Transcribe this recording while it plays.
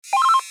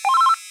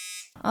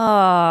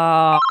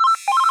Oh.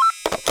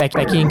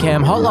 Becky and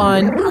Cam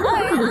hotline.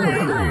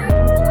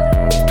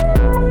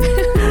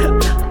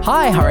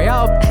 Hi, hurry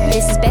up.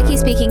 This is Becky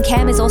speaking.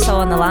 Cam is also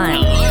on the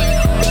line.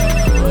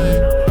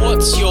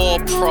 What's your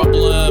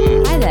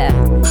problem? Hi there.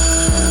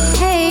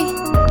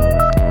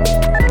 Hey.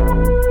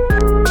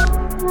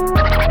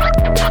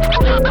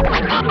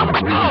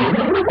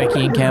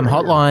 Becky and Cam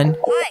hotline.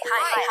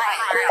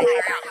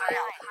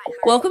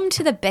 Welcome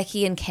to the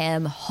Becky and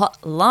Cam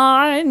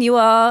hotline. You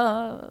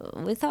are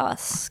with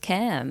us,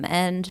 Cam,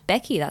 and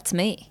Becky, that's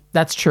me.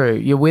 That's true.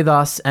 You're with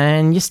us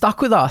and you're stuck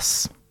with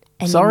us.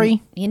 And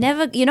Sorry. You're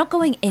not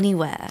going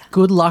anywhere.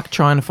 Good luck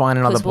trying to find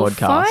another 'Cause we'll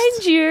podcast.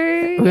 find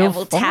you We'll and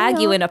we'll tag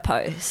find you out. in a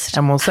post.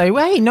 And we'll say,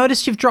 hey,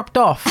 notice you've dropped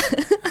off.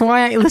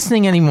 Why aren't you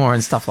listening anymore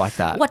and stuff like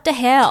that? What the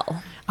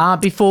hell?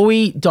 Before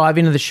we dive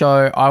into the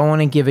show, I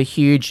want to give a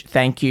huge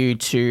thank you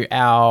to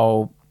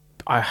our,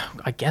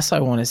 I guess I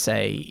want to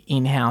say,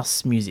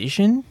 in-house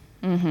musician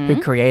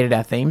who created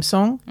our theme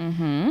song,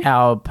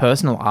 our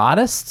personal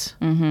artist,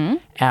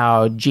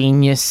 our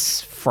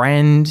genius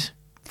friend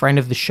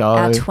of the show.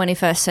 Our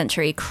 21st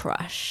century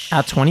crush.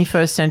 Our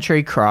 21st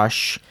century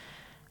crush,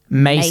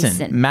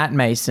 Matt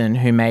Mason,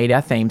 who made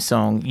our theme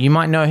song. You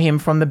might know him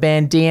from the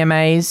band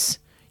DMAs.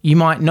 You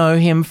might know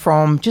him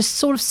from just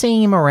sort of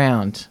seeing him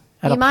around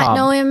at a You might pub.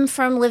 know him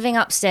from living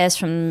upstairs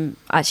from...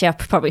 Actually, I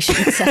probably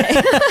shouldn't say.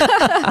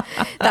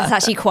 That's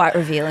actually quite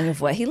revealing of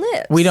where he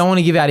lives. We don't want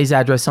to give out his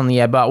address on the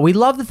air, but we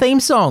love the theme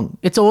song.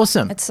 It's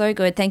awesome. It's so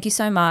good. Thank you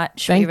so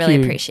much. Thank we really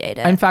you. appreciate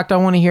it. In fact, I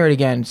want to hear it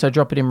again, so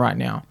drop it in right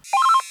now.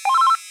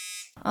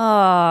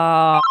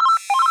 Oh.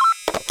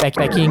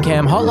 Becky and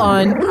Cam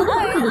hotline.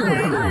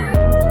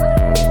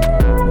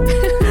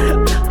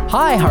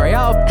 Hi, hurry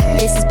up.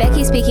 This is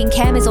Becky speaking.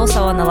 Cam is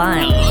also on the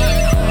line.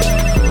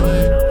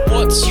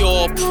 What's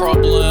your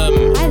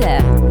problem? Hi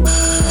there.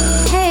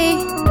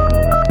 Hey.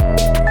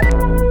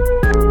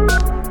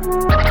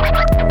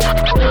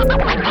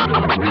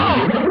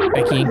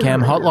 Becky and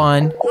Cam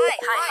hotline.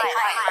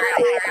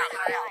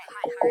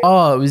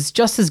 Oh, it was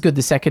just as good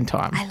the second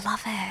time. I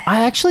love it.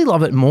 I actually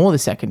love it more the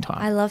second time.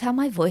 I love how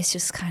my voice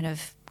just kind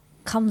of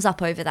comes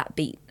up over that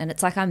beat and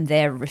it's like I'm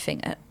there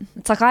riffing it.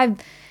 It's like I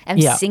am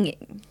singing.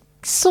 Yeah.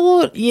 It's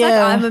like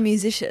I'm a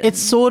musician. It's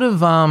sort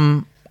of,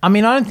 I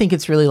mean, I don't think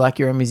it's really like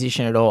you're a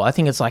musician at all. I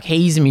think it's like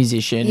he's a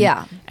musician.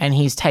 Yeah. And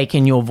he's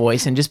taken your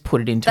voice and just put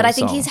it into But a I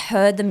think song. he's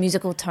heard the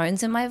musical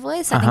tones in my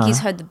voice. I think he's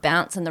heard the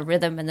bounce and the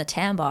rhythm and the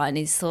timbre and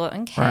he's thought,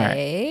 okay, how do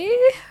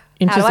I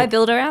Interesting.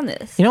 build around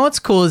this? You know what's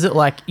cool is that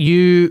like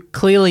you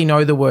clearly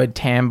know the word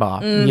timbre.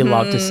 You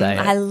love to say it.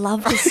 I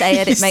love to say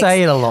it. You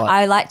say it a lot.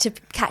 I like to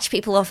catch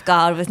people off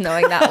guard with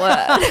knowing that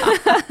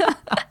word.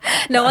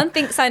 No one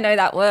thinks I know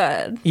that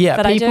word. Yeah,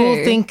 but people I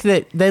do. think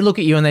that they look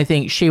at you and they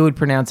think she would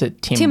pronounce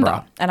it timbre.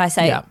 timbre. And I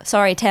say, Yeah.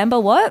 sorry, timbre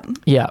what?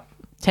 Yeah.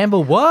 Timbre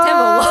what?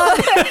 Timbre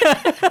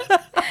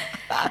what?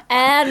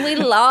 And we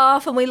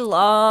laugh and we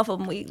laugh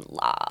and we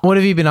laugh. What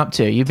have you been up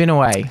to? You've been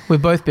away.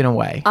 We've both been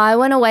away. I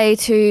went away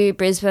to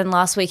Brisbane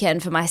last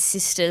weekend for my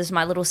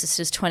little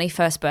sister's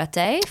 21st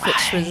birthday,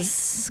 which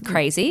was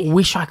crazy.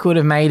 Wish I could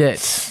have made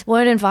it.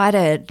 Weren't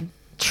invited.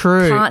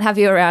 True. Can't have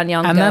you around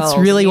young and girls.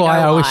 that's really You why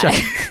know I wish I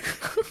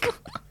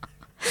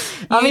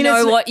You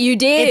know what you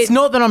did. It's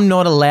not that I'm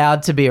not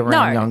allowed to be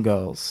around No. young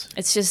girls.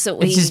 It's just that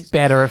It's just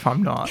better if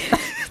I'm not.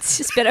 it's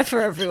just better for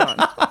everyone.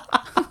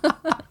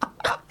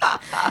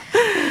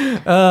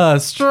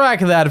 Strike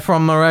that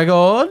from the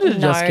record. No,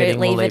 Just kidding.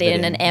 leave We'll it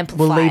in and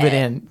amplify We'll leave it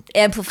it. in.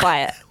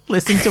 Amplify it.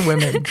 Listen to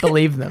women.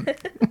 Believe them.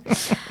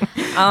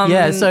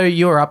 Yeah, so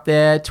you were up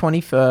there,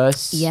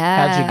 21st.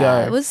 Yeah. How'd you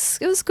go?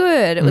 It was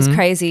good. It was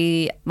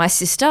crazy. My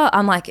sister,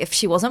 I'm like, if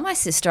she wasn't my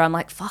sister, I'm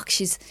like, fuck,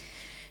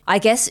 I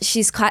guess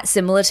she's quite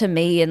similar to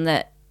me in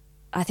that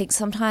I think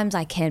sometimes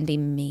I can be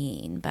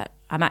mean, but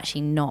I'm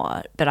actually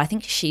not. But I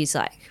think she's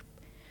like,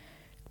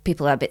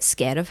 people are a bit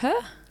scared of her.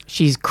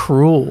 She's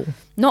cruel.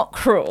 Not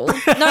cruel.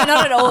 No,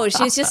 not at all.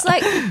 She's just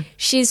like,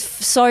 she's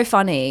so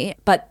funny.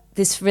 But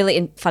this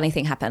really funny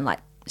thing happened. Like,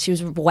 she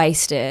was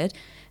wasted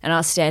and I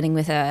was standing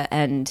with her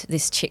and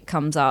this chick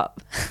comes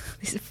up.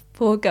 This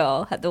poor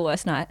girl had the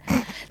worst night.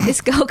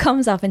 This girl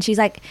comes up and she's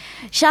like,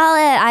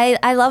 Charlotte,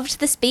 I loved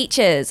the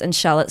speeches. And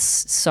Charlotte's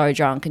so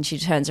drunk and she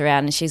turns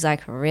around and she's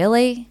like,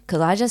 really?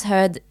 Because I just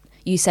heard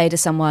you say to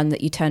someone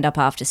that you turned up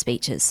after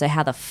speeches. So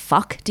how the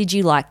fuck did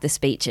you like the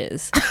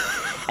speeches?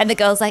 And the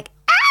girl's like,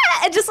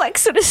 and just like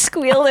sort of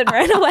squealed and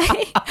ran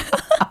away.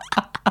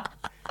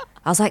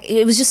 I was like,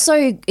 it was just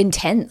so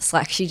intense.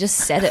 Like she just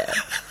said it.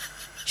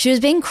 She was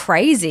being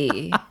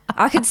crazy.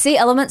 I could see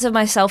elements of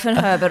myself in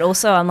her, but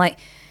also I'm like,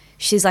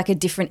 she's like a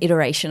different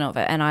iteration of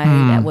it. And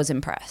I was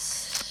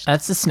impressed.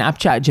 That's the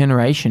Snapchat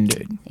generation,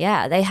 dude.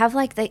 Yeah, they have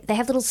like, they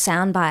have little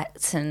sound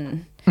bites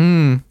and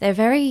they're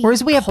very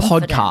Whereas we have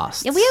confident.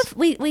 podcasts.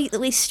 Yeah,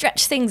 we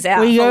stretch things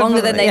out We for go longer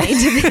for- than they need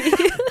to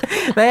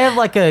be. They have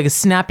like a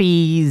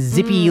snappy,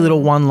 zippy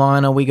little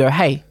one-liner. We go,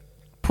 hey,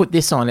 put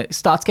this on. It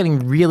starts getting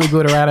really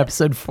good around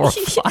episode 4 or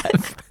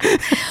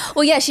 5. Well,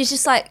 Well, yeah, she's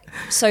just like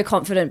so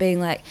confident being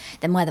like,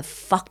 then why the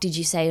fuck did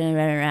you say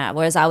no?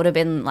 Whereas I would have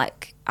been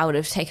like, I would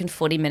have taken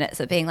 40 minutes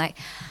of being like,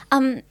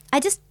 I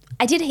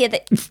did hear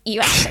that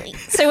you actually,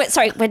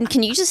 sorry,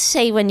 can you just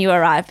say when you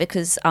arrive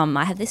because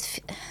I have this,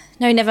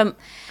 no, never.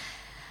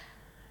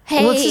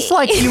 Hey. Well, it's just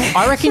like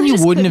I reckon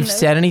you wouldn't have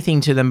said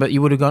anything to them, but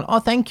you would have gone, oh,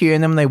 thank you.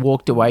 And then when they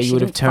walked away, you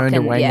would have turned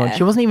away and gone,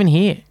 she wasn't even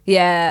here.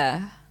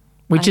 Yeah.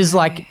 Which is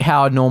like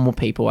how normal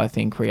people, I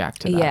think,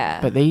 react to that. Yeah.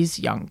 But these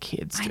young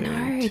kids, dude.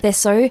 I know. They're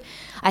so,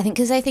 I think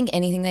because they think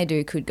anything they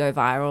do could go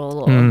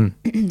viral or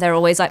they're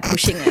always like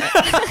pushing it.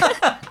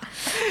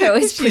 They're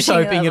always She's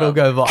hoping it'll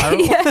go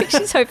viral. Yeah,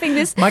 she's hoping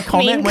this My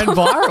comment went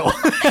viral.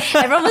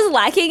 Everyone was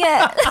liking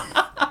it.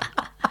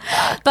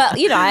 But,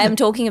 I am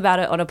talking about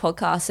it on a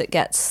podcast that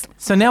gets...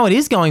 So now it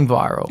is going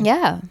viral.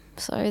 Yeah.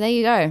 So there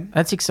you go.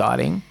 That's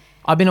exciting.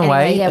 I've been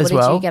away as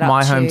well,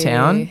 my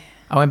hometown.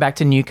 I went back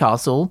to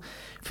Newcastle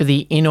for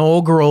the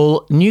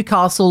inaugural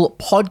Newcastle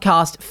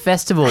Podcast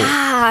Festival.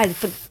 I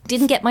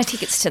didn't get my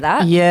tickets to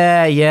that.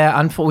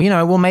 Yeah.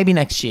 Well, maybe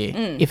next year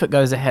if it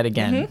goes ahead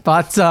again.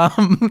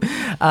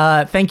 Mm-hmm.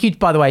 But thank you,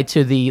 by the way,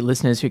 to the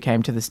listeners who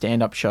came to the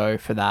stand-up show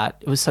for that.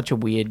 It was such a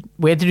weird...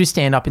 We had to do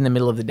stand-up in the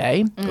middle of the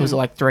day. It was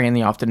like 3 in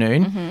the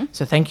afternoon. Mm-hmm.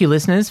 So thank you,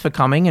 listeners, for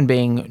coming and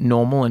being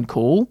normal and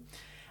cool.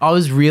 I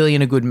was really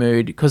in a good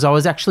mood because I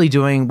was actually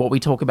doing what we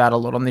talk about a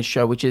lot on this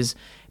show, which is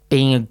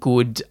being a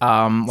good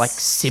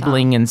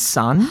sibling and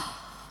son.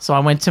 So I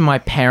went to my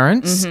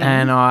parents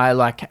and I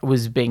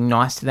was being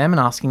nice to them and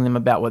asking them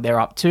about what they're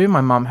up to.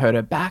 My mum hurt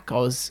her back. I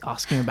was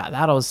asking about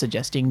that. I was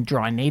suggesting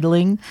dry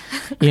needling,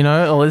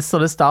 all this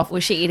sort of stuff.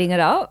 Was she eating it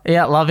up?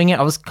 Yeah, loving it.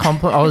 I was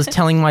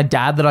telling my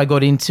dad that I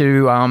got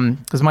into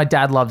because my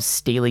dad loves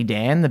Steely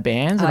Dan, the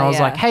bands, and I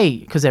was like, hey,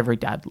 because every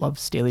dad loves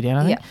Steely Dan,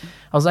 I think. Yeah.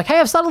 I was like, hey,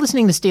 I've started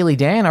listening to Steely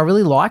Dan. I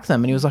really like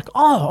them. And he was like,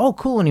 oh,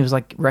 cool. And he was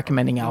like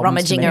recommending albums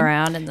rummaging to me.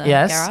 around in the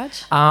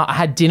garage. I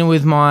had dinner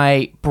with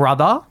my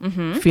brother,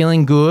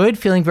 feeling good,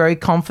 feeling very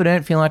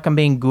confident, feeling like I'm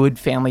being good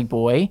family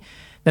boy.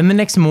 Then the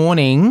next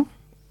morning,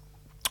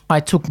 I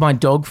took my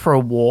dog for a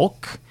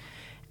walk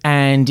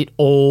and it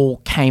all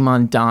came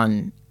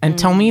undone. And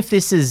tell me if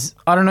this is,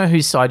 I don't know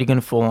whose side you're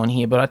going to fall on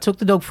here, but I took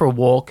the dog for a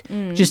walk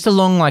just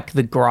along like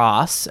the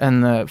grass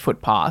and the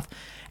footpath.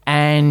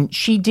 And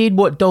she did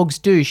what dogs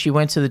do. She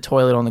went to the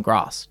toilet on the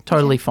grass.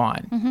 Totally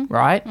fine,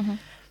 right?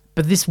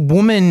 But this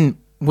woman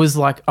was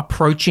like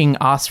approaching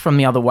us from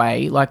the other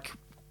way, like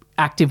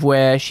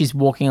activewear. She's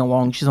walking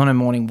along. She's on her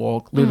morning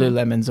walk.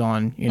 Lululemon's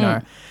on,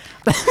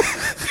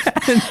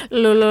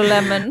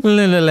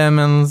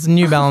 Lululemon's,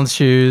 New Balance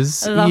shoes.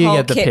 The you whole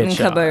get the kit and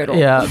picture. caboodle.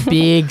 Yeah,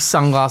 big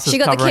sunglasses. She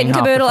got the covering kit and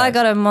half the caboodle. I face.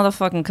 got a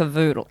motherfucking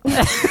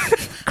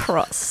cavoodle.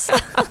 Cross.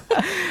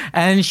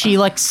 And she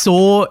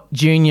saw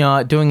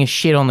Junior doing a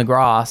shit on the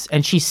grass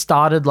and she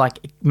started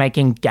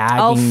making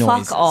gagging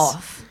noises. Fuck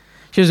off.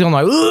 She was going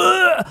like,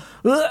 ugh,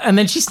 ugh, and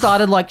then she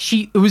started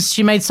she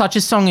made such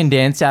a song and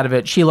dance out of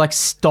it. She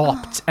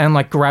stopped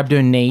and grabbed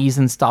her knees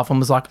and stuff and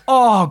was like,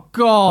 oh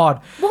God.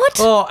 What?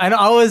 Oh, and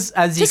I was,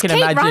 as Just you can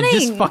keep imagine, running.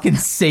 just fucking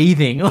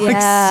seething, so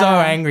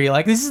angry.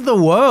 This is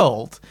the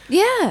world.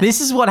 Yeah.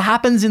 This is what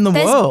happens in the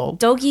There's world.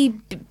 doggy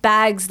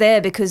bags there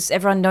because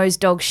everyone knows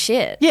dog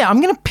shit. Yeah,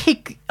 I'm gonna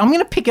pick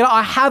it up.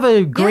 I have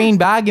a green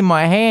bag in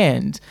my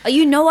hand.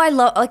 I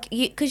love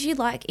because you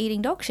like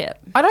eating dog shit.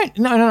 I don't.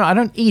 No. I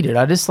don't eat it.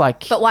 I just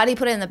But why do you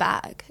put it in the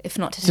bag if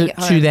not to take it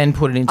home? to then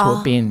put it into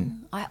a bin.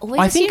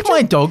 I think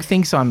my dog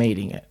thinks I'm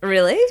eating it.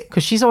 Really?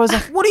 Because she's always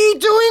like, "What are you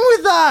doing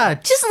with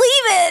that? Just leave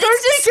it.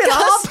 Don't pick it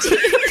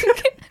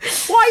up.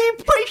 Why are you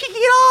picking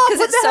it up?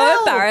 Because it's so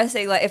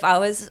embarrassing. If I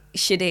was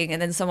shitting and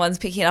then someone's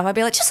picking it up, I'd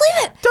be like, just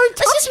leave it. Don't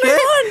touch Let's just move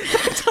it.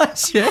 on. Don't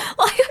touch it.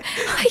 Why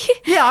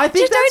Yeah, I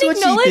think just that's don't what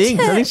she acknowledge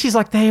thinks. I it. think she's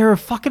like, they are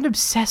fucking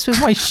obsessed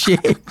with my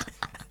shit.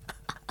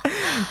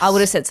 I would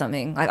have said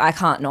something. I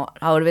can't not.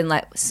 I would have been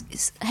like,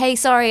 hey,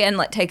 sorry, and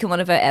taken one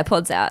of her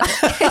AirPods out.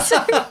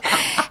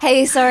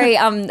 Hey, sorry,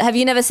 have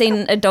you never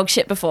seen a dog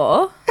shit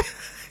before?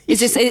 Is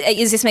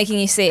this making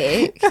you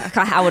sick?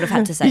 I would have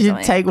had to say You should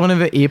something. take one of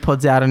her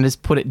earpods out and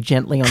just put it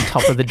gently on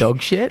top of the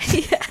dog shit.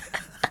 Yeah.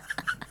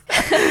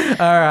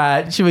 All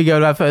right, should we go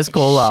to our first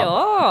caller?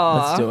 Sure.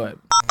 Let's do it.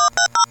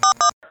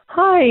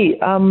 Hi,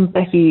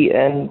 Becky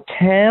and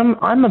Tam.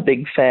 I'm a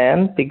big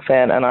fan,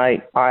 and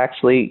I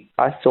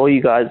saw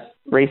you guys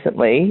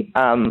recently,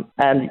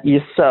 and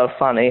you're so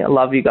funny. I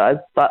love you guys.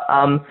 But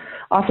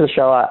after the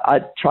show,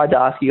 I tried to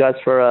ask you guys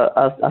for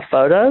a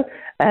photo,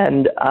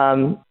 and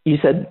you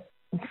said,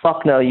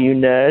 "Fuck no, you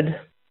nerd,"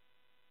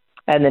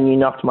 and then you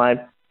knocked my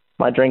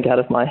drink out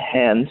of my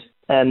hand,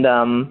 and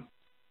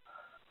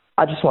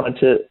I just wanted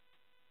to.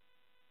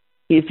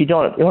 If you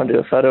want to do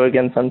a photo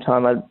again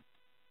sometime,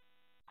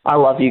 I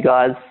love you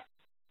guys.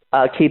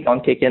 Keep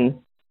on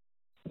kicking.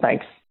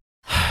 Thanks.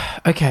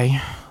 Okay.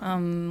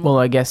 Well,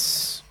 I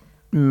guess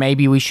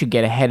maybe we should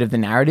get ahead of the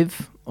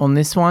narrative on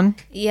this one.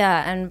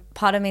 Yeah, and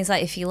part of me is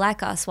like, if you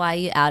like us, why are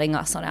you outing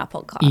us on our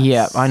podcast?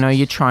 Yeah, I know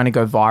you're trying to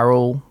go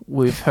viral.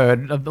 We've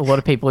heard a lot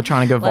of people are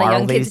trying to go A lot of viral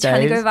young these kids are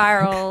trying to days. go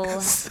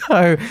viral.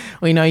 So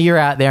we know you're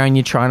out there and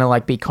you're trying to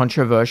like be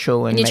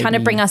controversial and You're trying to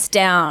maybe- bring us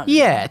down.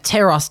 Yeah,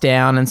 tear us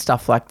down and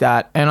stuff like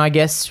that. And I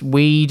guess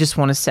we just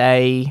want to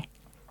say,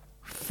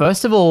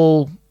 first of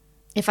all,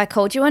 If I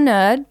called you a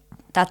nerd,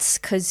 that's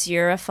because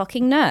you're a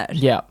fucking nerd.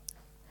 yeah,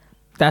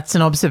 that's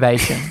an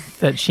observation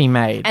that she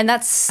made. And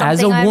that's something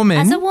As a woman-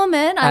 As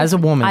a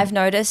woman, I've I've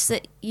noticed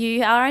that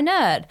you are a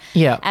nerd.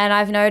 Yeah. And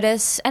I've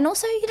noticed, and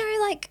also, you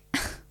know, like,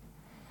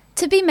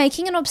 to be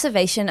making an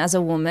observation as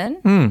a woman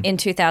Hmm. in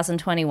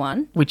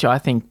 2021. Which I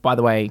think, by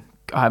the way,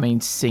 I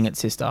mean, sing it,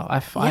 sister.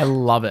 I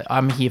love it.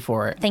 I'm here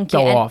for it. Thank you.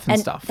 Go off and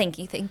stuff. Thank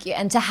you.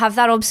 And to have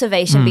that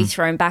observation be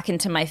thrown back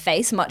into my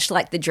face, much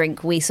like the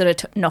drink we sort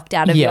of knocked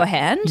out of Yeah. your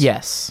hand,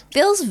 Yes.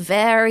 feels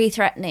very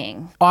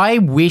threatening. I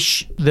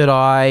wish that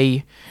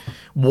I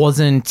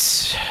wasn't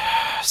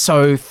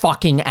so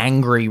fucking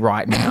angry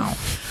right now.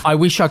 I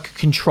wish I could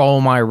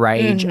control my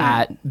rage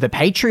at the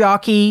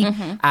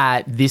patriarchy,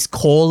 at this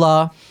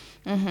caller,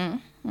 and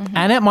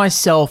at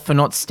myself for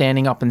not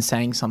standing up and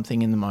saying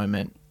something in the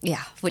moment.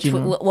 Yeah.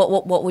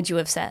 What would you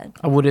have said?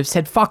 I would have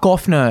said, fuck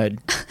off, nerd.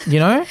 You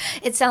know?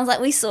 It sounds like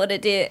we sort of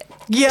did.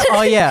 Yeah.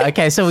 Oh, yeah.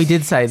 Okay. So we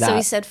did say that. So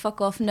we said,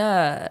 fuck off,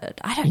 nerd.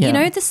 I don't, Yeah. you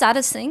know, the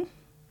saddest thing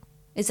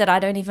is that I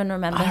don't even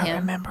remember I don't him.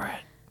 remember it.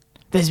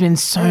 There's been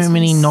so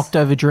many knocked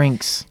over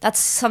drinks. That's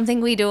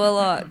something we do a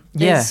lot.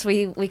 Yeah. Is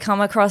we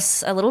come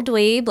across a little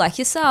dweeb like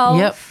yourself.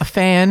 Yep. A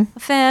fan. A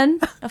fan.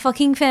 A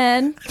fucking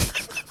fan.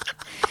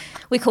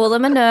 We call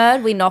them a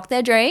nerd. We knock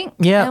their drink.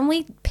 Yeah. And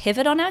we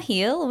pivot on our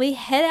heel. We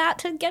head out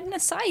to get an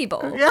acai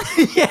bowl.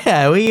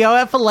 Yeah. We go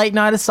out for late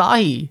night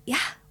acai. Yeah.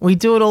 We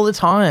do it all the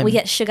time. We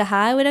get sugar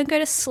high. We don't go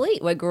to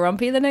sleep. We're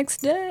grumpy the next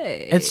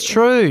day. It's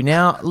true.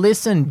 Now,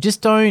 listen,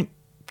 just don't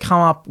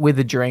come up with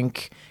a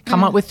drink.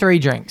 Come up with 3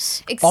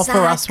 drinks. Offer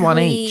us one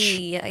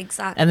each.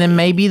 Exactly. And then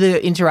maybe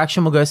the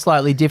interaction will go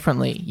slightly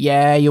differently.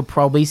 Yeah, you'll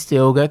probably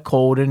still get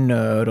called a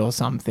nerd or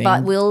something.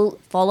 But we'll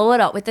follow it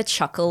up with a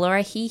chuckle or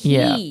a hee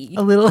hee. yeah,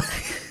 a little,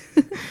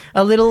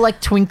 a little like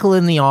twinkle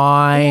in the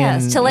eye.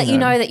 Yes, and, to let you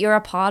know that you're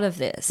a part of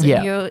this. And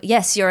Yeah.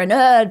 you're a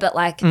nerd, but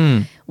like,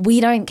 we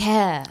don't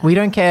care. We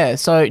don't care.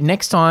 So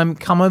next time,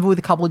 come over with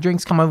a couple of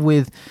drinks. Come over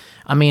with,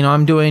 I mean,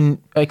 I'm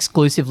doing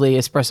exclusively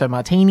espresso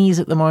martinis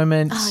at the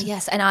moment. Oh,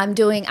 yes. And I'm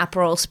doing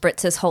Aperol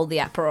spritzers, hold the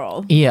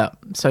Aperol. Yeah.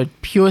 So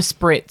pure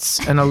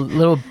spritz and a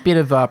little bit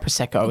of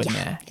Prosecco in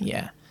there.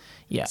 Yeah.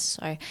 Yeah.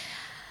 So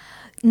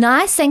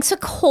nice. Thanks for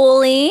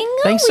calling.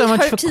 Thanks so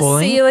much hope for to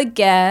calling. see you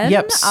again.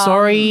 Yep.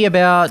 Sorry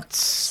about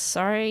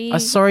Sorry.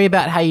 sorry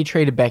about how you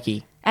treated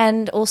Becky.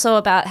 And also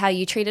about how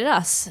you treated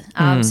us.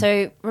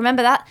 So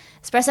remember that.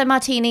 Espresso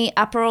martini,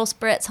 Aperol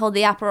spritz, hold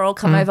the Aperol,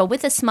 come over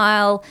with a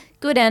smile,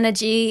 good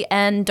energy,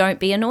 and don't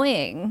be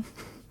annoying.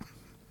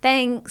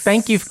 Thanks.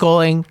 Thank you for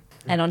calling.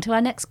 And on to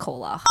our next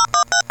caller.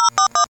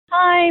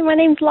 Hi, my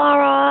name's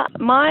Lara.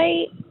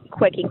 My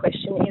quirky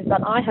question is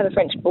that I have a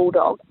French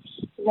bulldog.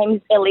 His name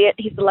is Elliot.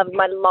 He's the love of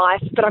my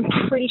life, but I'm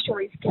pretty sure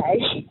he's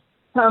gay.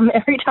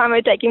 Every time I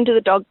take him to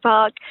the dog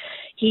park,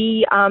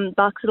 he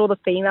barks at all the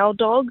female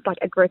dogs, like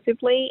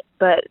aggressively,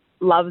 but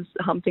loves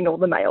humping all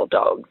the male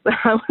dogs.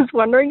 I was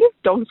wondering if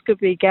dogs could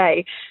be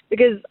gay,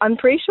 because I'm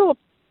pretty sure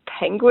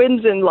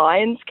penguins and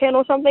lions can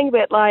or something,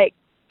 but like,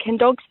 can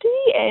dogs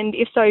be? And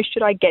if so,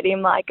 should I get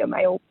him like a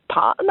male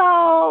partner?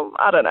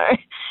 I don't know.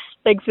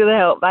 Thanks for the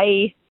help.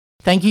 Bye.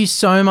 Thank you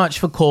so much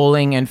for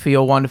calling and for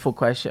your wonderful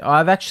question.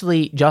 I've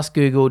actually just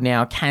Googled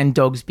now, can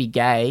dogs be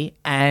gay?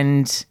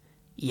 And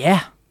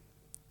yeah.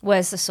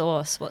 Where's the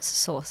source? What's the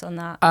source on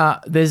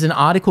that? There's an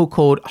article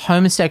called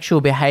Homosexual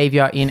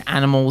Behaviour in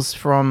Animals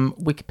from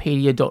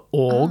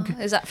wikipedia.org.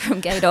 Is that from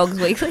Gay Dogs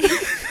Weekly?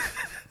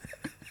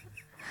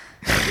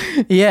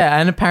 Yeah,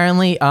 and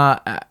apparently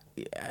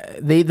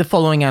the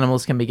following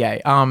animals can be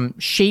gay.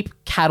 Sheep,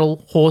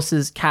 cattle,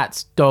 horses,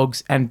 cats,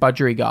 dogs, and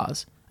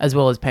budgerigars, as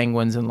well as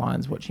penguins and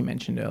lions, what you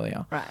mentioned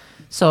earlier. Right.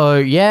 So,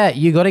 yeah,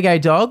 you got a gay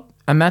dog,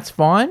 and that's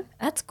fine.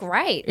 That's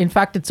great. In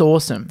fact, it's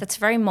awesome. That's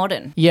very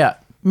modern. Yeah.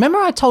 Remember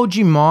I told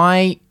you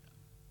my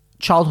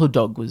childhood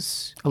dog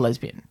was a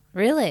lesbian?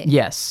 Really?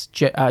 Yes,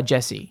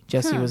 Jessie.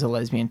 Jessie was a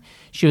lesbian.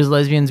 She was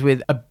lesbians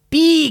with a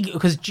big,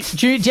 because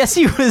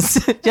Jessie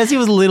was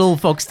a little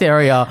fox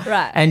terrier,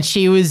 Right. And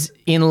she was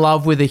in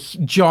love with a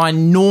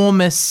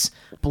ginormous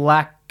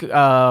black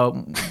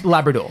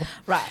Labrador,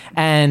 Right.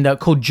 And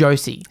called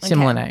Josie,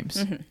 similar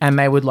names, and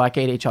they would like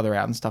eat each other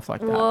out and stuff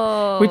like that,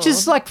 Whoa. which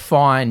is like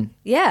fine,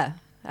 Yeah,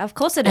 of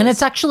course it is. and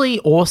it's actually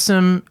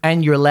awesome,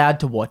 and you're allowed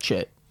to watch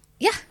it.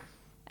 yeah.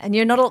 And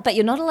you're not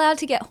allowed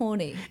to get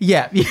horny.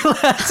 Yeah, you're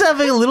allowed to have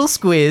a little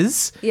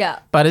squiz. Yeah.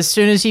 But as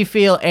soon as you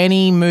feel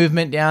any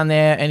movement down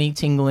there, any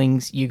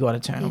tinglings, you got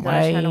to turn away.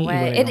 Gotta turn You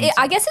away. gotta go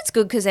I guess it's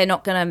good because they're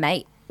not going to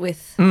mate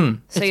with,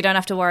 so you don't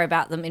have to worry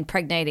about them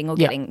impregnating or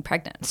getting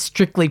pregnant.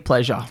 Strictly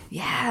pleasure.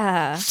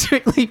 Yeah.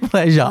 Strictly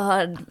pleasure.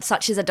 God,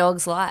 such is a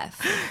dog's life.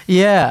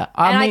 Yeah.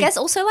 And I mean, guess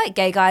also like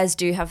gay guys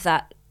do have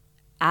that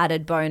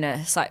added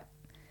bonus. Like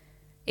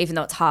even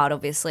though it's hard,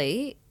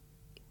 obviously,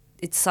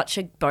 it's such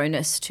a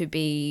bonus to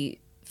be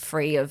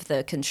free of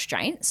the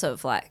constraints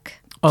of like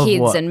Of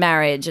kids what? and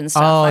marriage and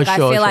stuff. Oh, like I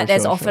sure, feel like sure,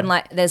 there's sure, often sure.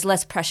 like there's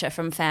less pressure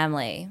from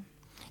family.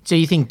 So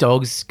you think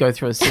dogs go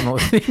through a similar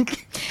thing?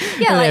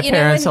 Yeah, Where like, their you know,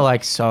 parents when- are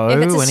like, so If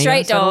it's a when are you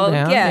straight gonna settle dog,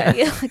 down? yeah,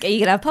 you're like, are you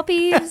gonna have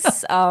puppies?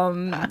 What's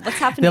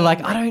happening? They're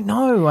like, I don't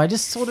know. I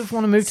just sort of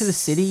want to move to the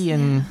city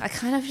and I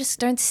kind of just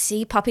don't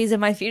see puppies in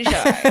my future.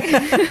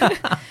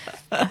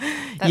 But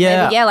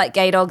Yeah. maybe, like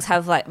gay dogs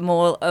have like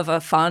more of a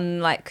fun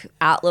like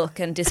outlook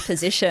and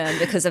disposition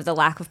because of the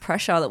lack of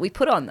pressure that we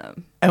put on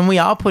them. and we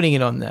are putting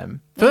it on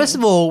them. First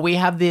of all, we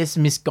have this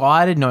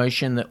misguided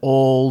notion that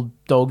all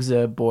dogs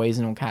are boys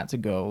and all cats are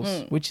girls,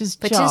 which is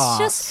Which is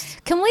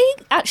just, can we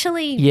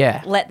actually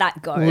Yeah. let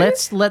that go?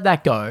 Let's let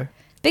that go.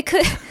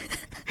 Because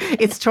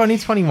It's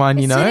 2021,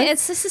 you know?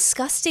 it's just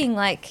disgusting.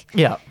 Like,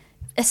 Yeah.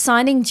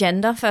 assigning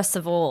gender first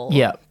of all.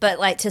 Yeah. But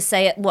like to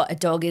say it, what a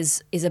dog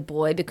is a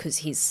boy because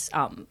he's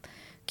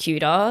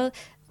cuter,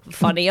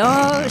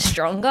 funnier,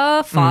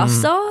 stronger,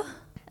 faster,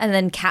 and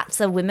then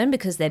cats are women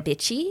because they're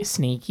bitchy,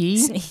 Sneaky.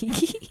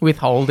 sneaky,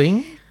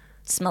 Withholding.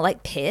 smell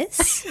like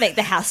piss, make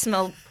the house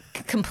smell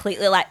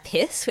completely like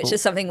piss, which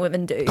is something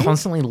women do,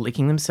 Constantly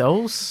licking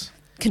themselves.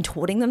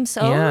 contorting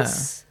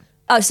themselves.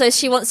 Oh, so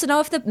she wants to know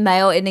if the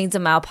male it needs a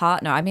male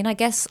partner. I mean,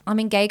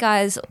 gay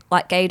guys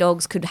like gay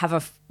dogs could have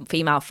a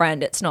female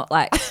friend. It's not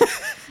like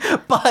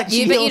But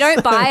you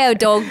don't buy a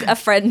dog a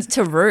friend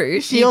to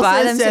root. She You also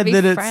buy them to said be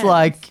that it's friends.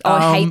 like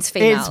hates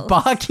females. it's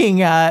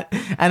barking at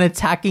and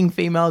attacking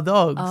female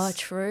dogs. Oh,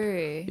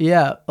 true.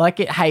 Yeah, like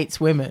it hates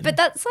women. But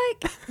that's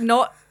like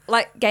not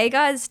like gay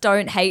guys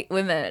don't hate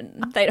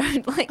women. They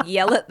don't like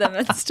yell at them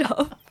and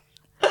stuff.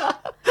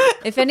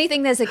 If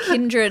anything, there's a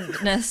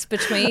kindredness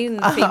between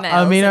females.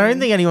 I mean, I don't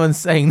and- think anyone's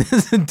saying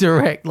there's a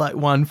direct like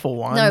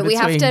 1-for-1. No, we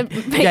have to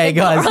between make gay a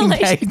guys and gay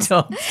correlation.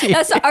 dogs.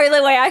 That's the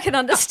only way I can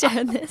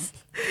understand this.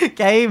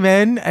 Gay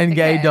men and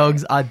gay Okay.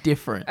 dogs are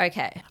different.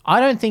 Okay. I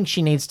don't think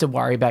she needs to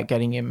worry about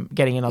getting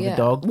another Yeah.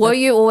 dog. Were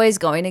you always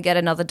going to get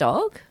another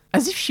dog?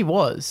 As if she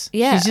was.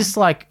 Yeah. She's just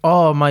like,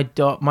 oh, my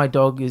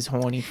dog is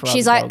horny for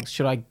She's other like- dogs.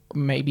 Should I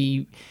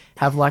maybe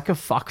have like a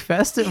fuck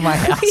fest at my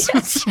house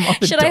with some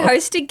other Should I dogs?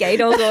 host a gay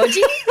dog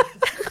orgy?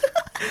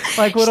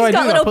 Like, what do I She's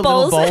do? got I little put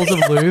bowls. little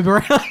bowls of lube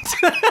around.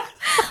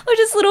 Or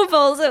just little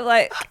bowls of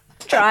like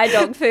dry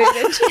dog food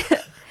and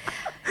shit.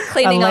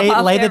 Cleaning and up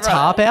after lay the everyone.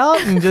 tarp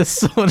out and just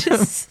sort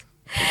of.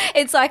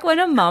 It's like when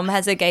a mum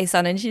has a gay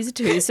son and she's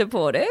too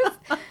supportive.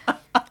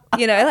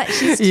 You know, like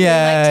she's too,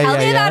 Yeah, like, tell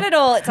me yeah. about it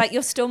all. It's like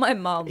you're still my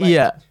mum. Like,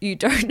 Yeah. You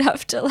don't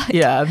have to like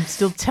Yeah, I'm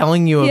still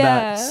telling you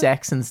Yeah. about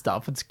sex and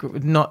stuff. It's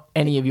not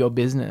any of your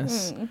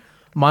business. Hmm.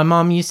 My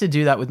mum used to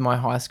do that with my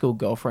high school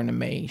girlfriend and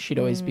me. She'd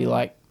always Hmm. be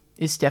like,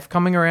 is Steph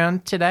coming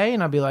around today?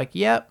 And I'd be like,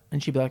 yep.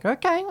 And she'd be like,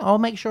 okay, I'll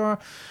make sure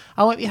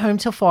I won't be home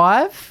till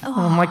 5. And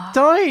I'm like,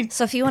 don't.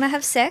 So if you want to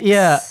have sex,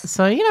 Yeah.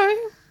 So, you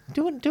know,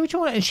 do what you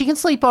want. And she can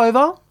sleep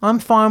over. I'm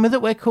fine with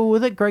it. We're cool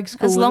with it. Greg's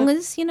cool as with long it.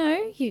 as you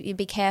know you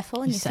be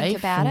careful and You're you think safe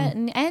about it,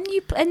 and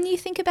you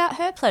think about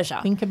her pleasure,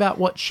 Think about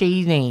what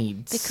she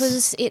needs.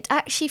 because it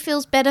actually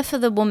feels better for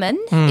the woman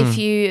Hmm. if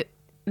you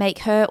make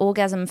her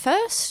orgasm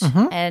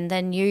 1st and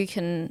then you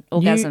can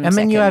orgasm and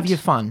then you have second. your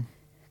fun.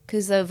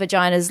 Because the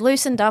vagina's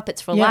loosened up,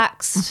 it's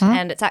relaxed,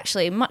 and it's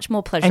actually much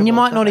more pleasurable. And you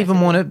might for not both even of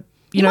you. want to,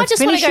 you know, might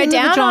just wanna finish go in the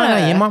down on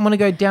vagina. her. You might want to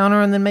go down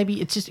her, and then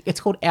maybe it's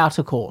called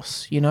outer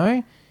course. You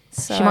know,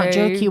 So, she might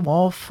jerk you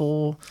off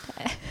or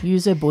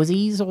use her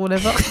buzzies or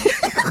whatever.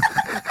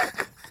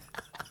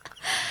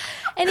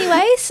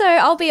 Anyway, so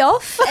I'll be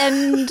off,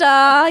 and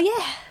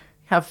yeah,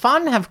 Have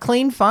fun. Have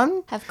clean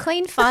fun. have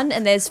clean fun.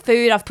 And there's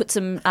food. I've put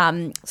some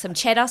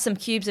cheddar, some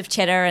cubes of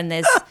cheddar, and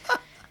there's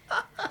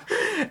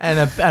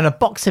And a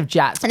box of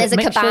jats. and there's a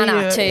But make sure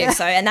cabana you- too. Yeah.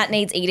 So and that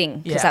needs eating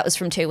because Yeah. that was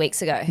from 2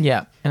 weeks ago.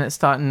 Yeah, and it's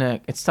starting to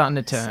turn.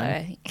 So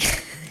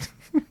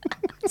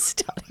it's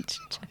starting to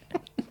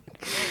turn.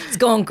 It's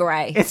gone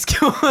grey. It's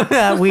got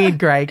that weird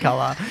grey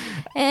color.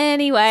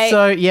 Anyway,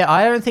 So yeah,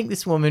 I don't think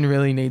this woman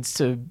really needs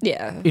to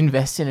yeah.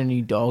 invest in a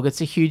new dog. It's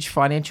a huge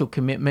financial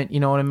commitment. You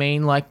know what I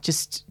mean? Like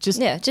just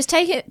Yeah, just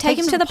take him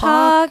some to the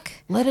park.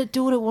 Let it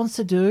do what it wants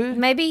to do.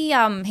 Maybe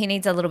he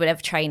needs a little bit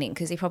of training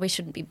because he probably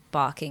shouldn't be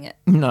barking at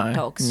No,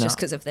 dogs no. just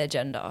because of their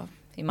gender.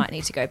 He might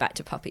need to go back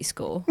to puppy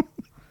school.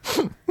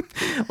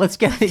 Let's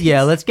get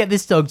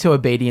this dog to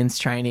obedience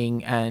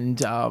training and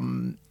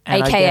I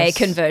AKA guess-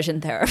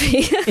 conversion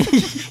therapy.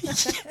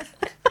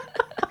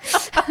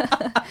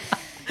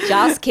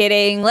 Just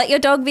kidding. Let your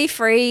dog be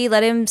free.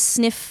 Let him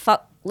sniff,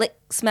 fuck, lick,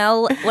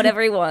 smell,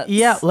 whatever he wants.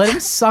 Yeah, let him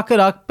suck it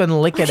up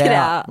and lick it it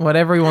out. out.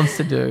 Whatever he wants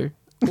to do.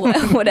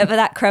 Whatever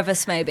that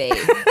crevice may be.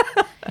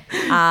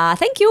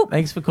 Thank you.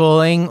 Thanks for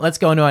calling. Let's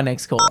go into our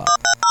next caller.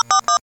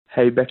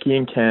 Hey, Becky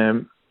and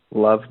Cam,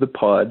 love the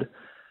pod.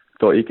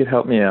 Thought you could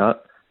help me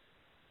out.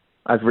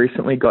 I've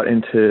recently got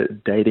into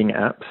dating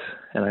apps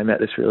and I met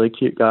this really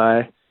cute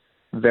guy,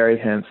 very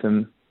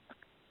handsome,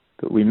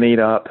 but we meet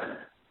up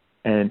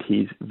and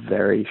he's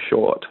very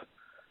short.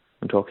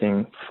 I'm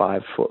talking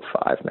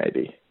 5'5"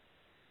 maybe.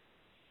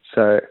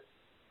 So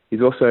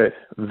he's also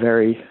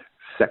very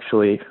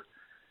sexually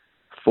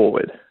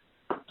forward.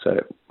 So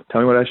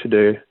tell me what I should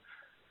do.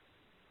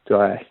 Do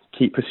I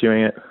keep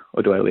pursuing it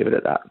or do I leave it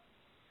at that?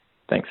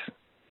 Thanks.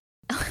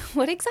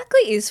 What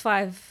exactly is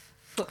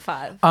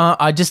 5'5"?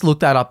 I just looked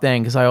that up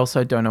then because I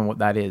also don't know what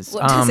that is.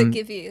 What does it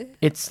give you?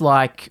 It's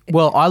like,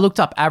 well, I looked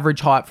up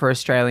average height for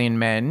Australian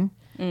men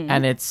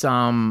and it's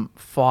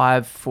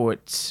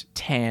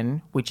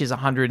 5'10", which is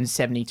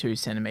 172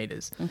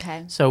 centimeters.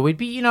 Okay. So we'd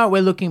be,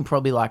 we're looking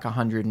probably like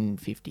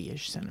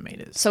 150-ish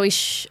centimeters. So he's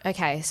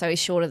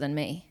shorter than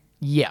me.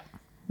 Yeah.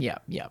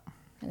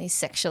 And he's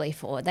sexually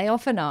forward. They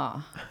often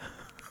are.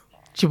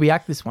 Should we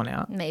act this one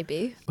out?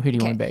 Maybe. Who do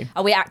you want to be?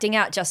 Are we acting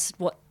out just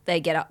what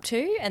they get up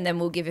to, and then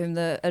we'll give him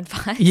the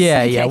advice?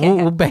 Yeah. Okay.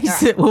 We'll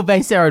base it. We'll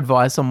base our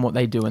advice on what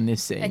they do in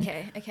this scene.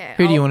 Okay.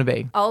 Who do you want to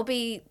be? I'll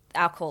be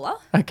our caller.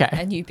 Okay.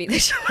 And you be the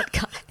short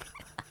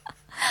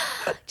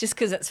guy. Just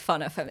because it's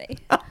funner for me.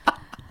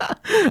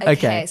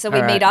 Okay. So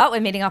we meet up. We're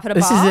meeting up at a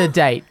bar. This is a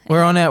date.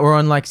 We're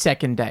on like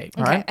second date,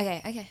 right?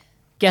 Okay.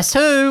 Guess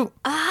who?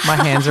 My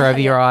hands are over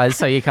your eyes,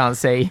 so you can't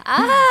see.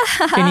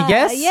 Can you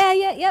guess?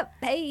 Yep.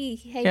 Hey,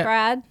 Yeah.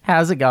 Brad.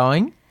 How's it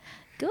going?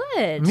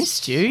 Good.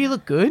 Missed you. You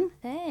look good.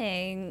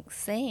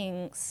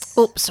 Thanks.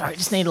 Oh, sorry.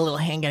 Just need a little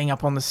hand getting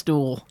up on the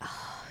stool.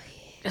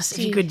 Just if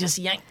you could just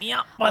yank me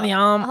up by the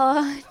arm.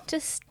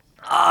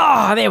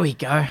 Oh, there we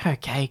go.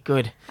 Okay,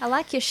 good. I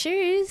like your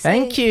shoes.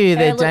 Thank you.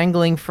 They're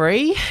dangling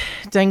free,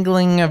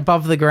 dangling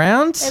above the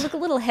ground. They look a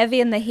little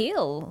heavy in the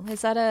heel.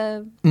 Is that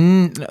a...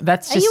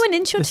 That's Are just you an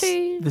inch or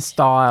two? The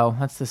style.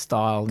 That's the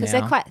style now. Because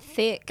they're quite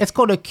thick. It's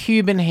called a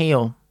Cuban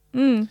heel.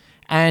 And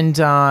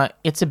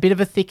it's a bit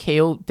of a thick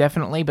heel,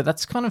 definitely, but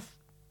that's kind of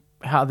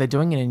how they're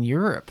doing it in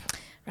Europe.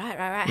 Right.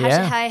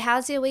 Yeah.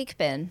 How's your week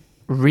been?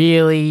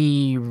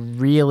 Really,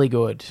 really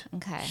good.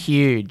 Okay.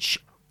 Huge.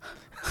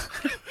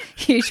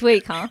 Huge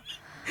week, huh?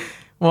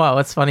 Wow,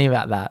 what's funny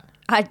about that?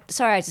 I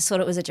just thought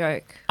it was a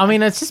joke. I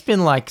mean, it's just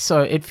been like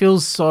it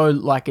feels so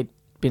like it's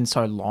been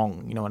so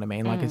long, you know what I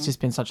mean? Like it's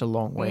just been such a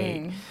long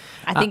week.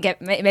 I think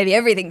maybe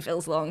everything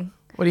feels long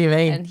What do you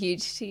mean? and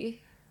huge to you.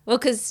 Well,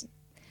 because,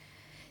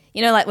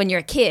 like when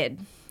you're a kid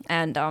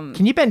and...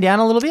 Can you bend down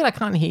a little bit? I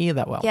can't hear you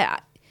that well. Yeah.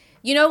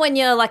 When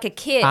you're like a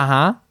kid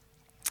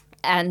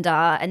and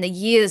the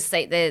years,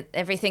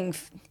 everything...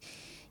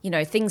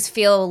 things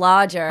feel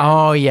larger.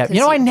 Oh, yeah.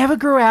 I never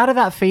grew out of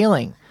that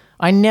feeling.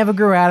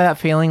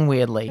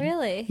 Weirdly.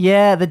 Really?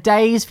 Yeah, the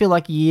days feel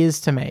like years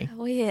to me.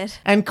 Weird.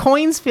 And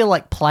coins feel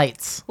like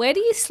plates. Where do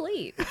you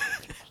sleep?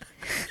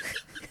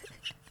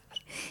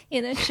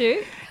 In a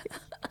shoe?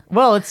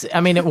 Well,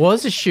 it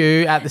was a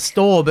shoe at the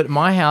store, but at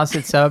my house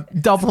it's a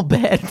double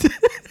bed.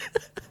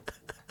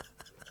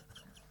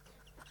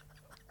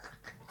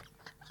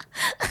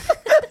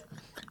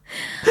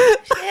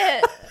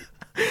 Shit.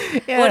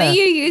 Yeah. What do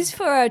you use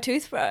for a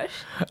toothbrush?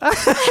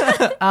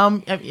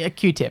 A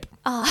Q-tip.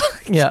 Oh,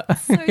 Yeah.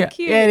 so cute.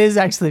 Yeah, it is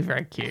actually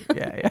very cute.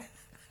 Yeah.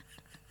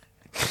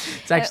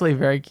 It's actually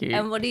very cute.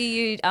 And what do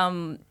you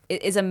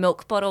is a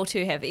milk bottle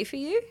too heavy for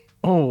you?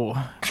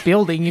 Oh,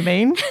 building, you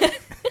mean?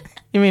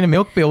 You mean a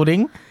milk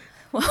building?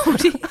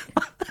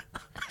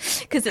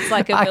 Because it's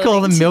like a I building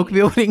call them to milk you.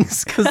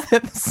 buildings because they're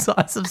the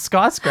size of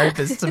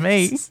skyscrapers to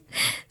me.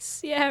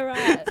 Yeah,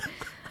 right.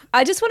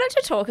 I just wanted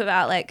to talk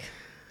about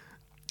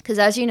because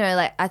as you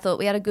know, I thought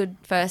we had a good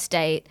first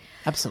date.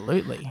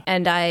 Absolutely.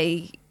 And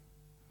I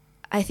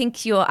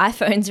think your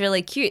iPhone's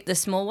really cute, the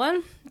small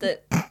one, the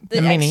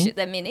mini.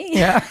 the mini.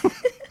 Yeah.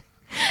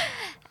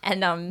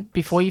 And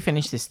Before you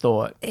finish this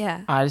thought,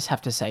 yeah. I just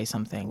have to say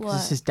something. 'Cause What?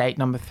 This is date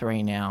number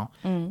 3 now,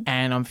 and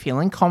I'm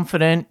feeling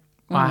confident.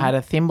 I had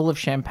a thimble of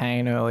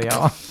champagne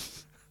earlier.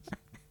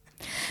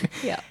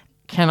 Yeah.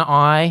 Can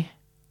I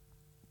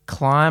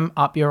climb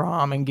up your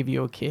arm and give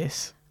you a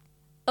kiss?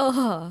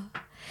 Oh.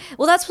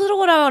 Well, that's sort of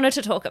what I wanted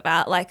to talk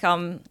about.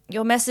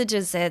 Your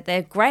messages,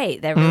 they're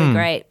great. They're really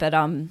great, but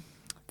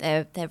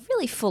they're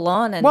really full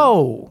on. And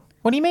Whoa.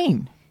 What do you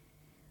mean?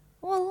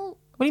 well,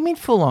 What do you mean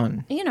full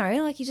on?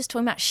 you're just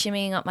talking about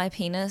shimmying up my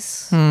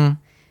penis and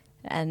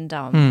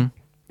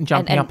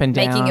Jumping up and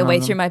down. making your way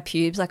on through them. my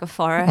pubes like a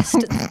forest.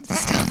 and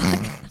stuff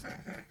like that.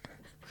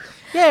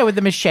 Yeah, with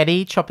the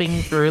machete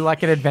chopping through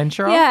like an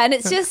adventurer. Yeah, and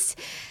you're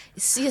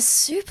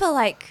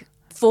super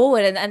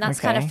forward, and that's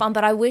kind of Okay. fun.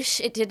 But I wish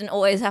it didn't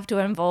always have to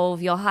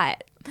involve your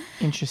height,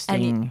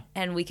 Interesting.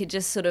 and we could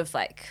just sort of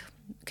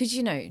because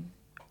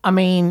I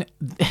mean,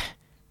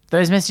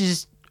 those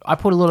messages, I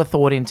put a lot of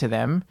thought into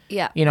them.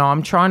 Yeah.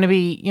 I'm trying to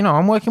be,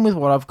 I'm working with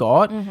what I've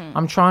got. Mm-hmm.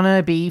 I'm trying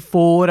to be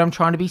forward. I'm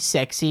trying to be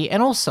sexy.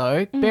 And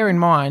also, Mm-hmm. bear in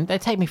mind, they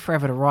take me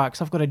forever to write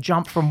because I've got to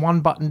jump from one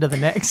button to the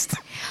next.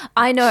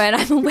 I know, and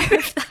I'm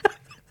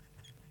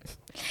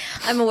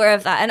aware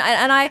of that. And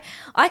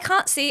I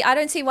can't see. I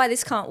don't see why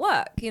this can't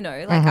work.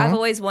 I've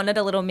always wanted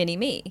a little mini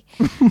me.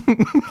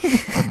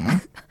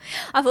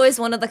 I've always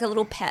wanted a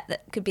little pet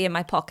that could be in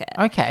my pocket.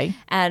 Okay.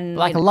 And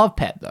Like a love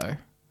pet, though.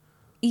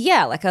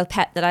 yeah, like a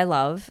pet that I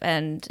love,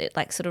 and it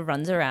sort of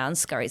runs around,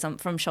 scurries on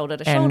from shoulder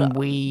to shoulder. And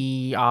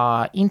we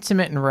are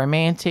intimate and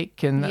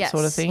romantic and that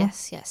sort of thing.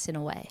 Yes, in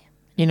a way.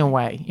 In a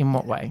way. In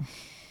what way?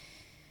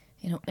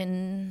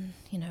 in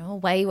a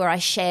way where I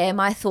share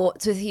my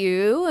thoughts with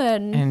you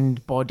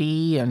And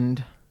body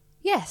and...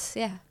 yes,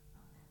 yeah.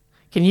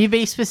 Can you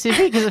be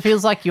specific? Because it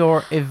feels like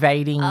you're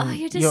evading,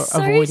 You're just so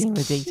avoiding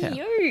the detail.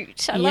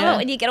 cute. I love it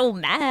when you get all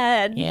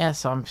mad.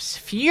 Yes, I'm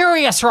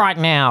furious right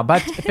now.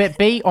 But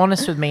be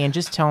honest with me and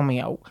just tell me,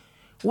 are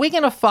we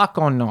going to fuck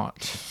or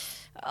not?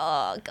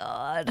 Oh,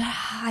 God.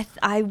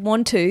 I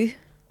want to.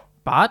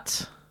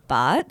 But,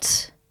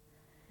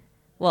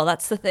 well,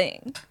 that's the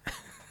thing.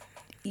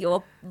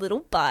 Your little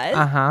butt,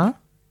 uh-huh,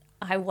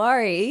 I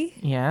worry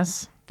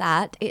yes.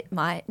 that it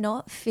might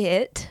not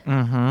fit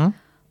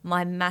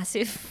my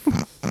massive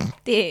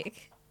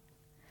dick.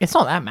 It's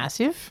not that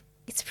massive.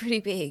 It's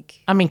pretty big.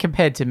 I mean,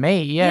 compared to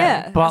me,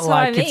 Yeah, but that's what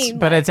I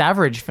mean, it's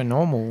average for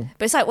normal.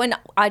 But it's like when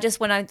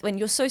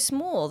you're so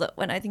small that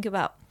when I think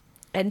about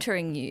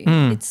entering you,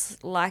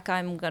 it's like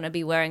I'm going to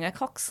be wearing a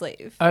cock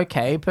sleeve.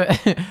 Okay, but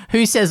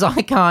who says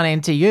I can't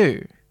enter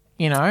you?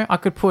 You know, I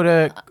could put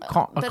a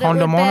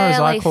condom on, or as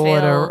I call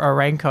it, a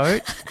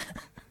raincoat.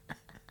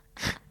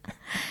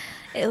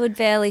 It would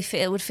barely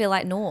feel. It would feel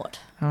like naught.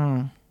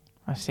 I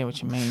see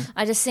what you mean.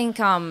 I just think,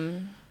 I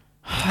don't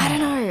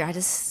know. I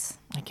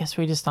guess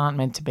we just aren't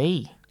meant to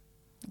be.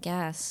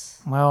 guess.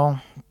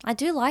 Well, I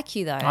do like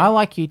you though. I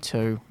like you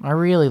too. I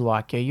really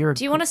like you.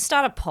 Do you want to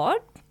start a pod?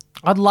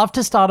 I'd love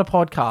to start a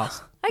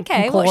podcast.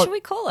 Okay, what should we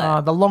call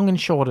it? The long and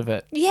short of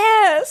it.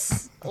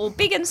 Yes. Or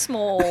big and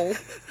small.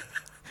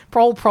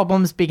 All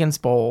problems, big and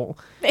small.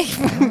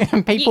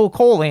 And people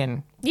call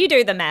in. You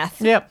do the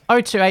math. Yep.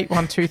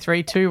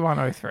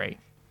 0281232103.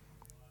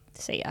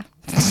 See ya.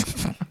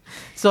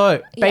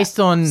 So, based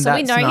on so that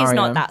we know scenario, he's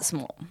not that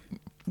small.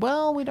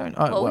 Well, we don't.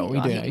 Oh, well,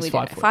 we do know. He's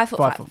 5 foot.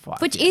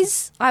 5'5", which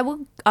is, I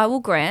will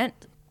grant,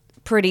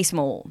 pretty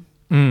small.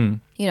 Mm.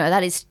 You know,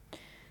 that is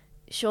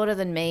shorter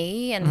than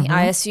me, and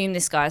I assume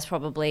this guy's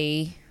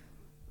probably,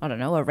 I don't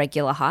know, a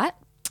regular height.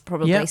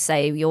 Probably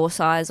say your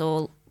size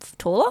or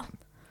taller.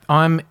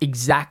 I'm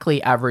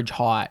exactly average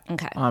height.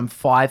 Okay. I'm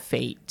 5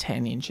 feet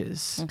 10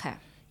 inches. Okay.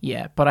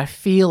 Yeah, but I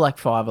feel like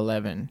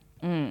 5'11".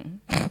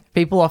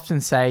 People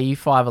often say, you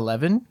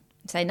 5'11",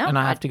 Say no. and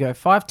I have to go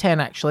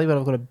 5'10" actually, but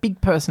I've got a big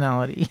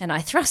personality. And I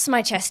thrust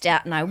my chest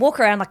out and I walk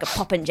around like a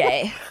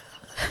popinjay.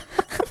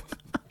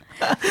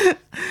 I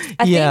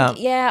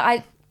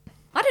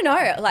don't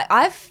know. Like,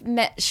 I've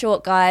met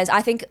short guys.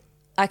 I think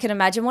I can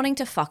imagine wanting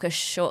to fuck a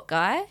short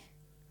guy,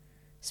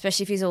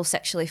 especially if he's all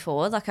sexually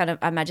forward. Like, I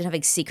imagine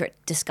having secret,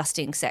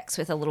 disgusting sex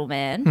with a little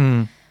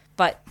man.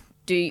 But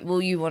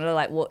will you want to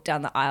like walk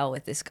down the aisle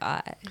with this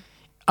guy?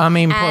 I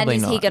mean, probably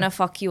and not. is he going to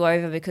fuck you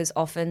over because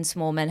often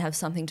small men have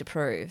something to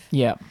prove?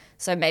 Yeah.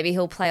 So maybe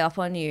he'll play up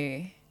on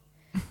you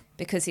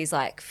because he's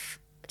like,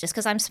 just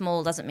because I'm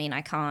small doesn't mean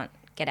I can't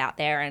get out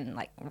there and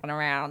like run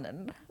around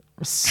and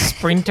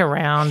sprint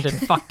around and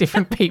fuck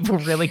different people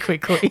really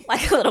quickly.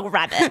 Like a little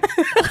rabbit.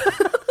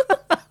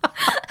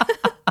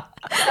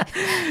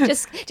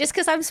 Just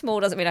because I'm small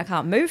doesn't mean I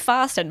can't move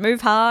fast and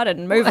move hard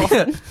and move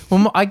often.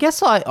 Well, I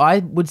guess I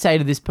would say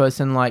to this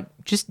person, like,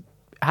 just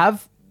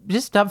have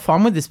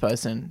fun with this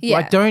person. Yeah.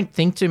 Like, don't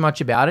think too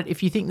much about it.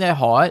 If you think they're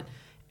hot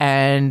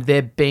and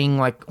they're being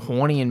like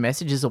horny in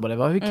messages or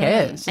whatever, who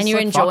cares? Just, And you're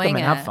like, fuck them enjoying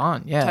and it. have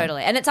fun. Yeah,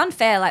 Totally. And it's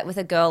unfair, like with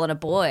a girl and a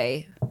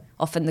boy.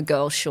 Often the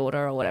girl's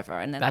shorter or whatever.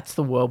 And then that's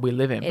the world we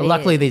live in. But It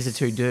luckily, is. these are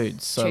two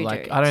dudes, so Two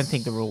like, dudes. I don't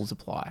think the rules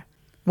apply.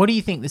 What do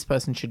you think this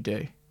person should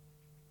do?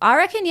 I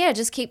reckon,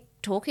 just keep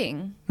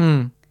talking.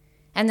 And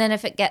then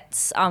if it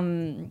gets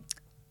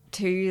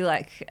too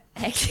like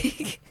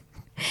hectic,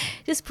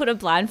 just put a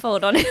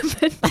blindfold on him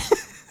and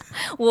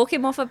walk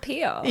him off a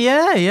pier.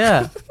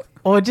 Yeah.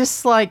 Or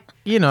just like,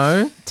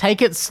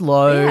 take it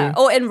slow. Yeah.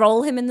 Or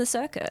enroll him in the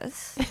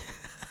circus.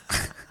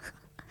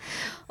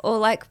 Or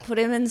like put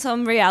him in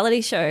some reality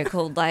show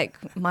called like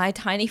My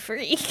Tiny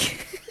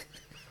Freak.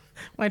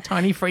 My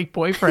tiny freak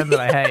boyfriend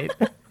that I hate.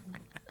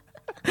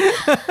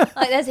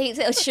 Like there's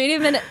heaps. Shoot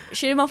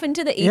him off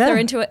into the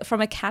ether from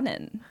a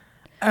cannon.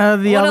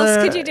 What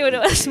else could you do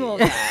to a small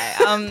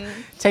guy?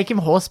 Take him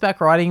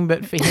horseback riding,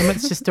 but for him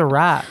it's just a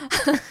rat.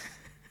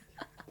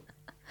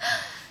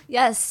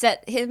 Yeah,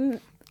 set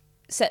him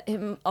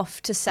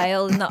off to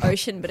sail in the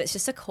ocean, but it's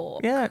just a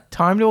cork. Yeah,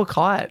 tie him to a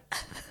kite.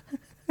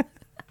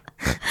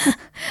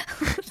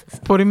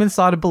 Put him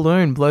inside a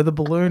balloon, blow the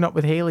balloon up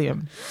with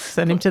helium,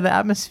 send him to the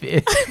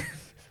atmosphere.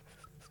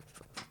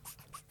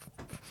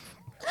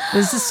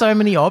 There's just so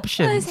many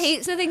options. There's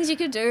heaps of things you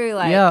could do.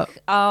 Like,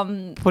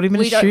 put him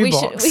in a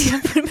shoebox. We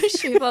put him in a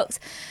shoebox,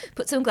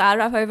 put some Glad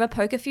wrap over,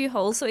 poke a few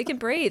holes so he can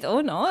breathe,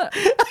 or not.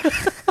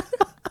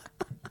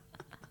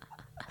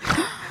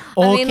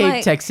 Or keep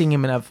texting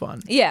him and have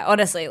fun. Yeah,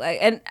 honestly,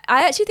 and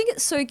I actually think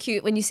it's so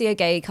cute when you see a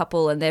gay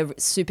couple and they're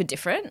super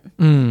different.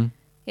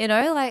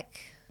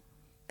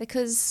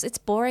 Because it's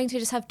boring to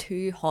just have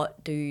two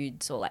hot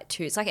dudes or like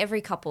two. It's like every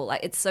couple.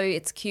 Like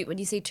it's cute when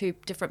you see two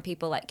different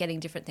people like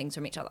getting different things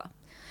from each other.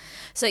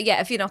 So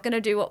yeah, if you're not going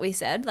to do what we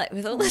said, like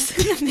with all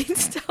this mean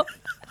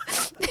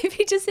stuff,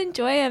 maybe just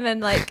enjoy them and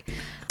like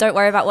don't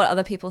worry about what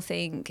other people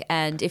think.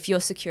 And if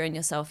you're secure in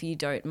yourself, you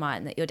don't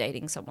mind that you're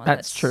dating someone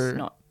that's true.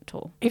 not at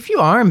all. If you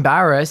are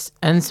embarrassed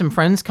and some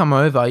friends come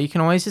over, you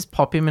can always just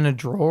pop him in a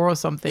drawer or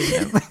something.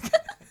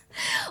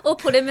 Or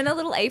put him in a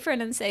little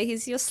apron and say,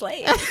 he's your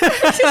slave.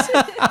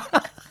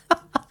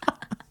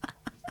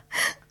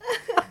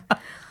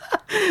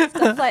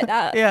 Stuff like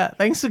that. Yeah,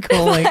 thanks for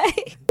calling.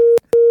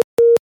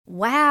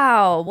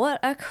 Wow, what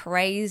a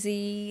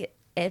crazy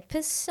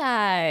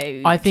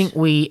episode. I think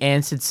we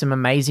answered some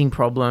amazing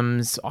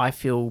problems. I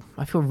feel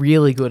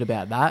really good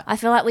about that. I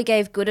feel like we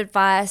gave good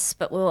advice,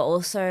 but we were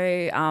also,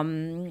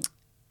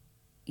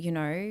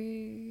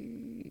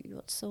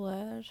 what's the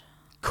word?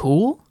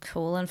 Cool?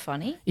 Cool and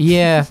funny.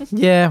 Yeah,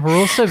 we're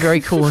also very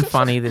cool and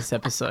funny this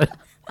episode.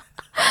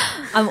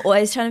 I'm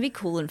always trying to be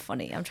cool and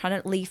funny. I'm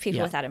trying to leave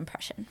people with that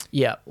impression.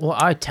 Yeah, well,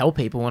 I tell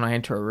people when I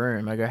enter a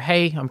room, I go,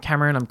 hey, I'm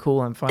Cameron, I'm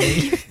cool, I'm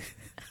funny.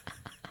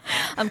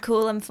 I'm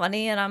cool, I'm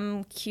funny, and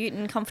I'm cute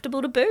and comfortable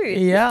to boot.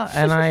 Yeah,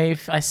 and I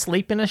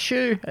sleep in a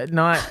shoe at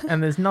night,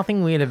 and there's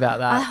nothing weird about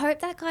that. I hope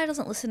that guy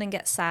doesn't listen and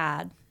get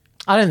sad.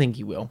 I don't think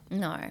he will.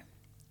 No.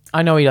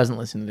 I know he doesn't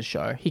listen to the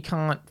show. He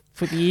can't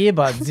put the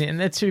earbuds in.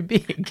 They're too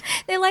big.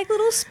 They're like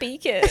little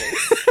speakers.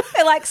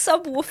 They're like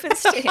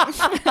subwoofers to him.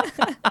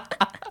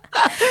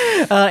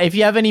 If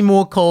you have any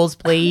more calls,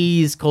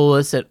 please call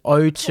us at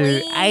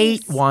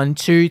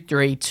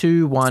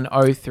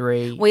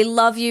 0281232103. We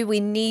love you. We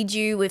need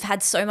you. We've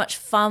had so much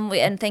fun.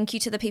 And thank you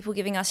to the people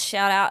giving us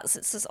shout outs.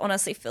 It just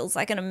honestly feels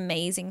like an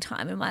amazing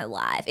time in my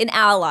life, in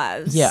our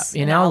lives. Yeah,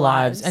 in our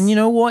lives. And you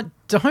know what?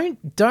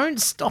 Don't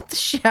stop the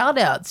shout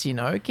outs, Keep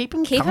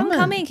them Keep coming. them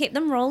coming. Keep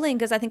them rolling,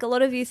 because I think a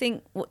lot of you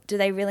think, do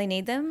they really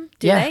need them?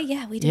 Do Yeah. they?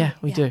 Yeah, we do. Yeah,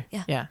 we do.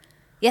 Yeah. Yeah.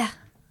 Yeah.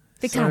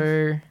 Big time.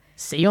 So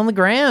see you on the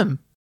gram.